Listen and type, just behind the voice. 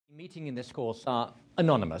meeting in this course are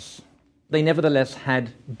anonymous. They nevertheless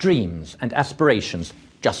had dreams and aspirations,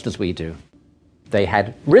 just as we do. They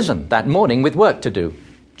had risen that morning with work to do,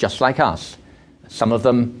 just like us. Some of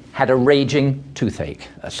them had a raging toothache.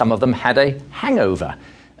 Some of them had a hangover.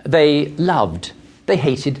 They loved, they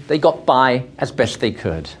hated, they got by as best they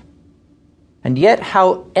could. And yet,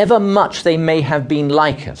 however much they may have been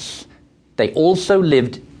like us, they also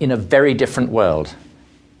lived in a very different world.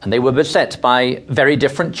 And they were beset by very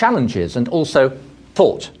different challenges and also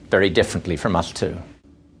thought very differently from us too.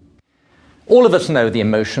 All of us know the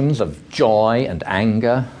emotions of joy and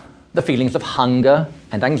anger, the feelings of hunger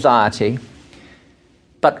and anxiety.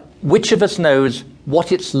 But which of us knows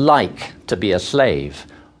what it's like to be a slave?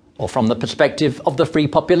 Or from the perspective of the free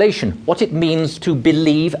population, what it means to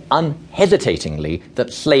believe unhesitatingly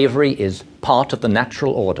that slavery is part of the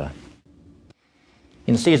natural order.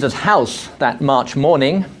 In Caesar's house that March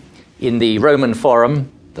morning, in the Roman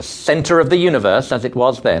Forum, the center of the universe as it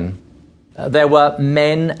was then, there were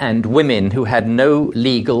men and women who had no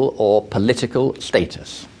legal or political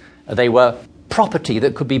status. They were property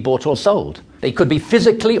that could be bought or sold. They could be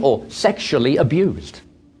physically or sexually abused.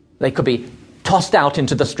 They could be tossed out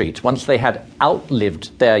into the street once they had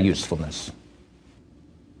outlived their usefulness.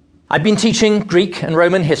 I've been teaching Greek and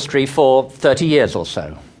Roman history for 30 years or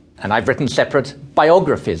so, and I've written separate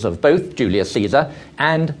biographies of both Julius Caesar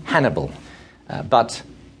and Hannibal. But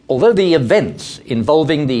although the events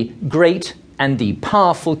involving the great and the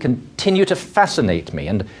powerful continue to fascinate me,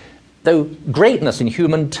 and though greatness in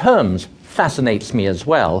human terms fascinates me as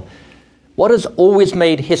well, what has always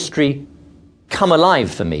made history come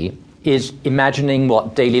alive for me is imagining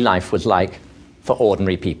what daily life was like for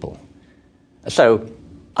ordinary people. So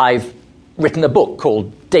I've written a book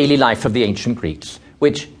called Daily Life of the Ancient Greeks,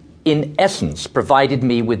 which in essence provided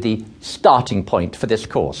me with the starting point for this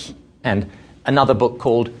course, and another book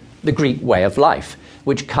called The Greek Way of Life,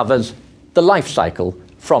 which covers the life cycle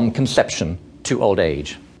from conception to old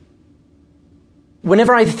age.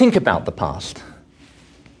 Whenever I think about the past,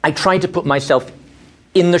 I try to put myself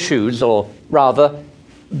in the shoes, or rather,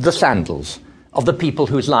 the sandals of the people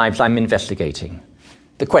whose lives I'm investigating.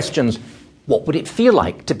 The questions, what would it feel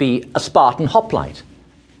like to be a Spartan hoplite,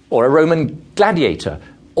 or a Roman gladiator,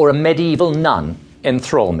 or a medieval nun,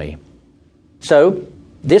 enthrall me. So,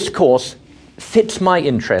 this course fits my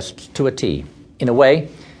interests to a T. In a way,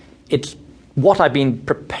 it's what I've been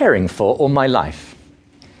preparing for all my life.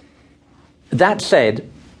 That said,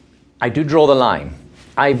 I do draw the line.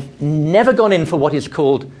 I've never gone in for what is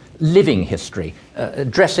called living history,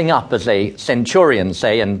 dressing up as a centurion,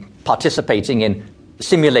 say, and participating in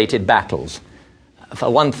simulated battles. For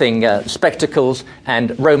one thing, spectacles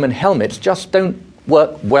and Roman helmets just don't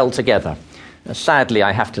work well together. Sadly,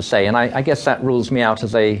 I have to say, and I guess that rules me out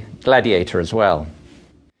as a gladiator as well.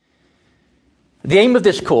 The aim of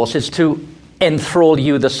this course is to enthrall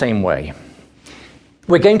you the same way.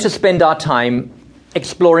 We're going to spend our time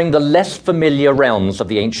exploring the less familiar realms of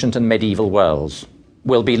the ancient and medieval worlds.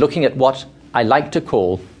 We'll be looking at what I like to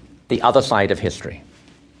call the other side of history.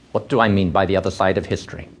 What do I mean by the other side of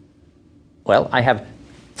history? Well, I have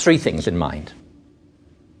three things in mind.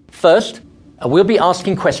 First, we'll be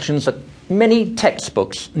asking questions that many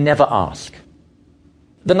textbooks never ask.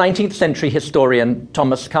 The 19th century historian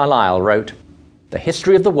Thomas Carlyle wrote, "The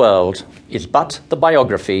history of the world is but the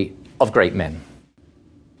biography of great men."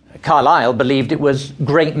 Carlyle believed it was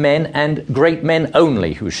great men and great men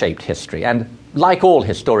only who shaped history, and like all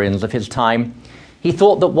historians of his time, he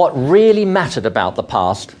thought that what really mattered about the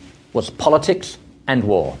past was politics and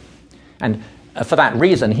war. And for that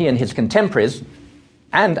reason, he and his contemporaries,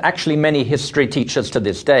 and actually many history teachers to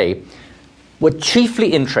this day, were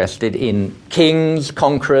chiefly interested in kings,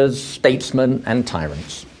 conquerors, statesmen, and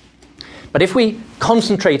tyrants. But if we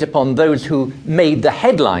concentrate upon those who made the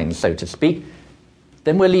headlines, so to speak,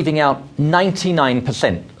 then we're leaving out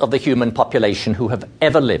 99% of the human population who have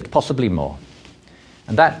ever lived, possibly more.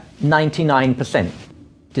 And that 99%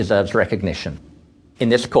 deserves recognition. In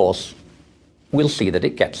this course, we'll see that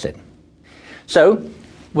it gets it. So,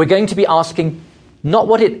 we're going to be asking not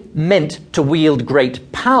what it meant to wield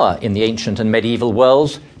great power in the ancient and medieval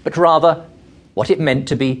worlds, but rather what it meant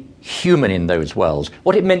to be human in those worlds,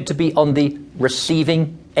 what it meant to be on the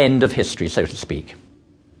receiving end of history, so to speak.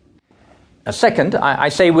 Second, I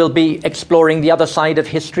say we'll be exploring the other side of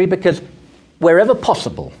history because wherever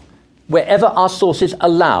possible, wherever our sources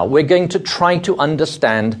allow, we're going to try to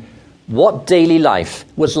understand what daily life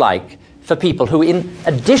was like for people who, in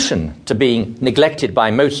addition to being neglected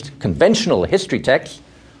by most conventional history texts,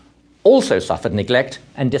 also suffered neglect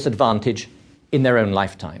and disadvantage in their own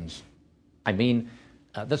lifetimes. I mean,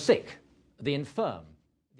 the sick, the infirm,